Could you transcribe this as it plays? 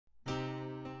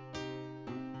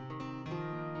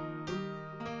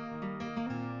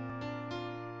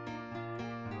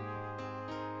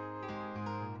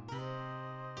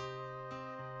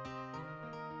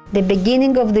The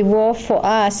beginning of the war for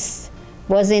us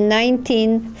was in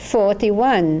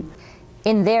 1941.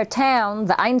 In their town,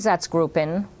 the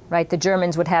Einsatzgruppen, right, the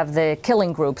Germans would have the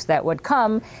killing groups that would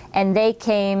come, and they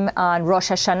came on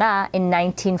Rosh Hashanah in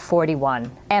 1941.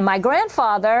 And my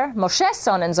grandfather, Moshe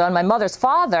Sonnensohn, my mother's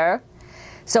father,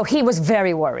 so he was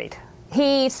very worried.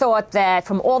 He thought that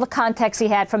from all the contacts he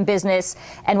had from business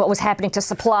and what was happening to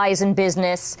supplies in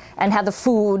business and how the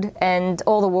food and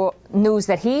all the news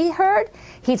that he heard,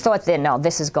 he thought that, no,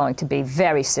 this is going to be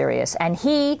very serious. And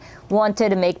he wanted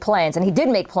to make plans, and he did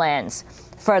make plans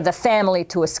for the family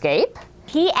to escape.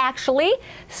 He actually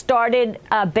started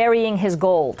burying his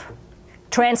gold,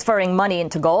 transferring money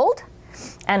into gold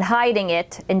and hiding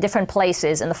it in different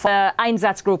places in the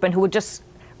Einsatzgruppen, who would just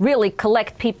really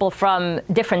collect people from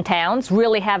different towns,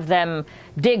 really have them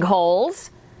dig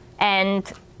holes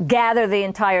and gather the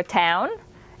entire town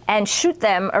and shoot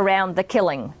them around the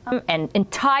killing. And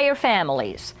entire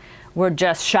families were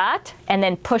just shot and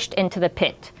then pushed into the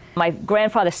pit. My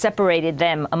grandfather separated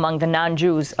them among the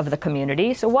non-Jews of the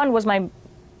community. So one was my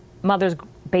mother's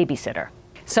babysitter.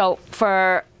 So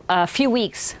for a few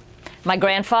weeks, my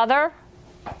grandfather,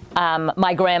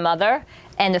 my grandmother,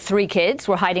 and the 3 kids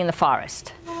were hiding in the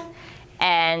forest.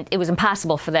 And it was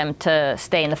impossible for them to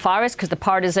stay in the forest because the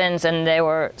partisans, and there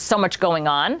were so much going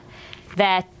on,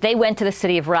 that they went to the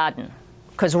city of Radun.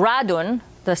 Because Radun,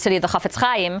 the city of the Chafetz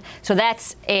Chaim, so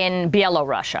that's in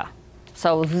Bielorussia.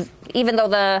 So even though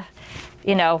the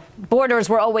borders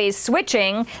were always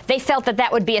switching, they felt that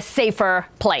that would be a safer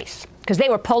place. Because they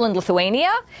were Poland,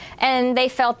 Lithuania, and they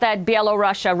felt that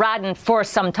Bielorussia, Radun, for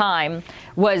some time,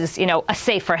 was, a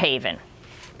safer haven.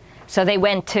 So they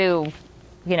went to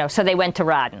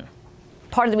Radun.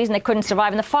 Part of the reason they couldn't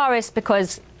survive in the forest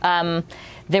because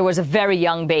there was a very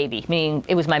young baby, meaning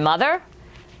it was my mother.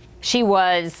 She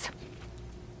was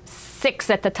 6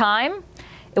 at the time.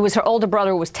 It was her older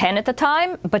brother who was 10 at the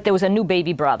time, but there was a new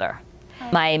baby brother.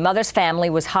 My mother's family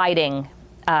was hiding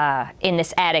in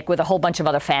this attic with a whole bunch of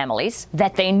other families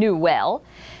that they knew well.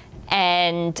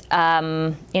 And,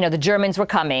 the Germans were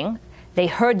coming. They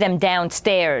heard them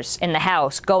downstairs in the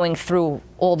house going through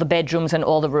all the bedrooms and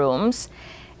all the rooms.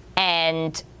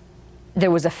 And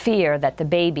there was a fear that the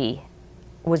baby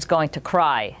was going to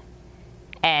cry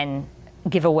and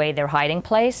give away their hiding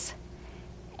place.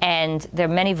 And there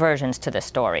are many versions to this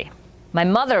story. My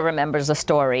mother remembers a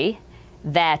story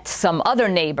that some other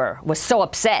neighbor was so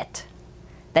upset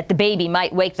that the baby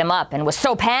might wake them up and was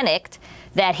so panicked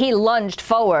that he lunged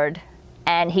forward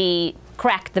and he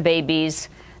cracked the baby's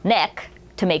neck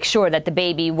to make sure that the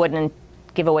baby wouldn't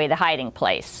give away the hiding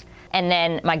place. And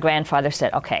then my grandfather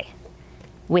said, okay,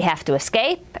 we have to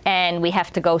escape and we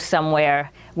have to go somewhere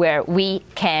where we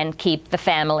can keep the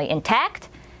family intact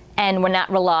and we're not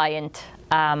reliant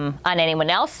on anyone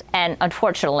else. And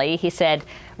unfortunately, he said,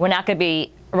 we're not going to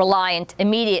be reliant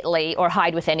immediately or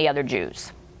hide with any other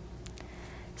Jews.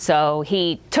 So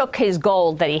he took his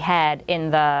gold that he had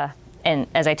and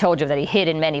as I told you, that he hid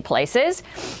in many places,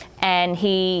 and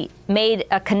he made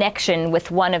a connection with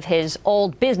one of his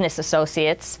old business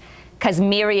associates,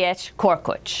 Kazimierz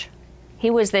Korkuch.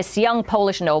 He was this young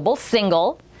Polish noble,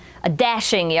 single, a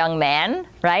dashing young man,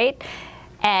 right?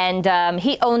 And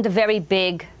he owned a very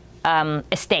big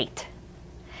estate.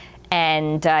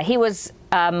 And he was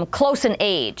close in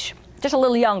age, just a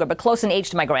little younger, but close in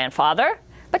age to my grandfather,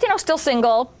 but still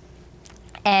single.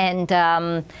 And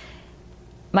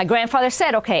my grandfather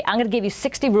said, okay, I'm going to give you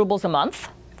 60 rubles a month,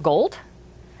 gold,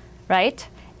 right?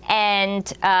 And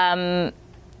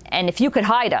if you could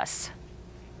hide us,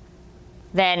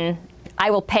 then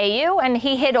I will pay you. And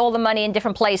he hid all the money in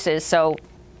different places, so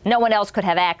no one else could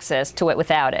have access to it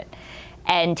without it.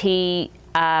 And he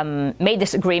made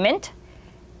this agreement.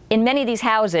 In many of these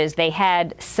houses, they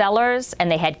had cellars,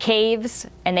 and they had caves,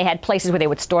 and they had places where they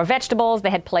would store vegetables. They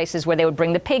had places where they would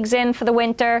bring the pigs in for the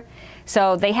winter.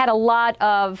 So they had a lot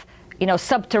of,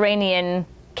 subterranean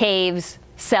caves,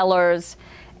 cellars,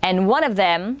 and one of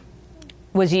them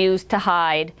was used to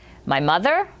hide my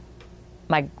mother,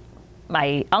 my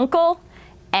uncle,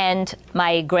 and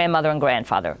my grandmother and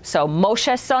grandfather. So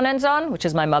Moshe Sonnensohn, which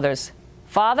is my mother's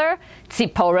father,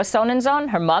 Tzipora Sonnensohn,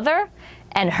 her mother,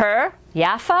 and her,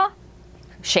 Yafa,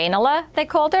 Shenala, they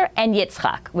called her, and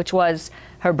Yitzchak, which was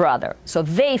her brother. So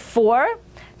they 4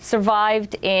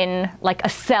 survived in like a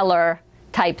cellar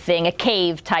type thing, a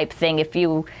cave type thing, if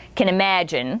you can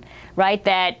imagine, right?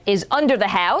 That is under the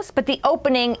house, but the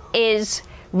opening is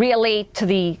really to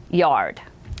the yard.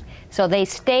 So they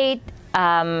stayed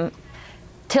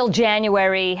till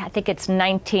January, I think it's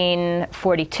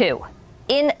 1942.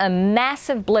 In a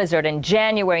massive blizzard in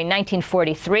January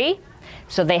 1943,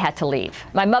 so they had to leave.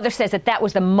 My mother says that that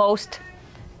was the most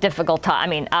difficult time. I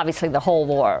mean, obviously the whole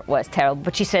war was terrible,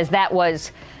 but she says that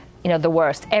was, the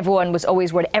worst. Everyone was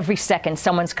always worried every second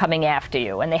someone's coming after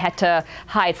you, and they had to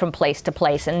hide from place to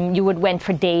place, and you went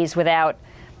for days without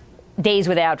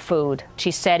food.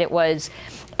 She said it was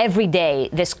every day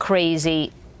this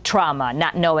crazy trauma,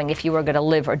 not knowing if you were going to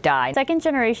live or die. Second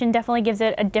generation definitely gives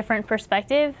it a different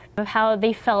perspective of how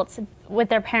they felt with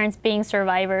their parents being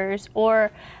survivors,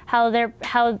 or how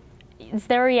it's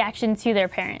their reaction to their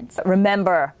parents.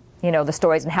 Remember, the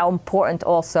stories, and how important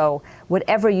also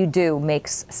whatever you do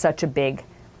makes such a big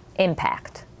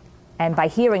impact. And by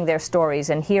hearing their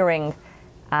stories and hearing,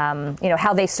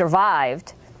 how they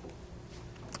survived,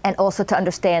 and also to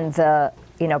understand the,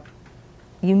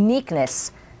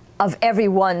 uniqueness of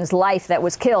everyone's life that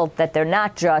was killed, that they're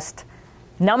not just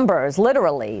numbers,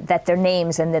 literally, that they're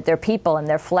names and that they're people and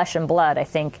they're flesh and blood, I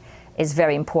think is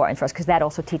very important for us, because that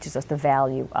also teaches us the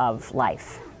value of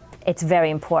life. It's very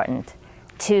important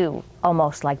to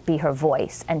almost like be her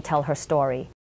voice and tell her story.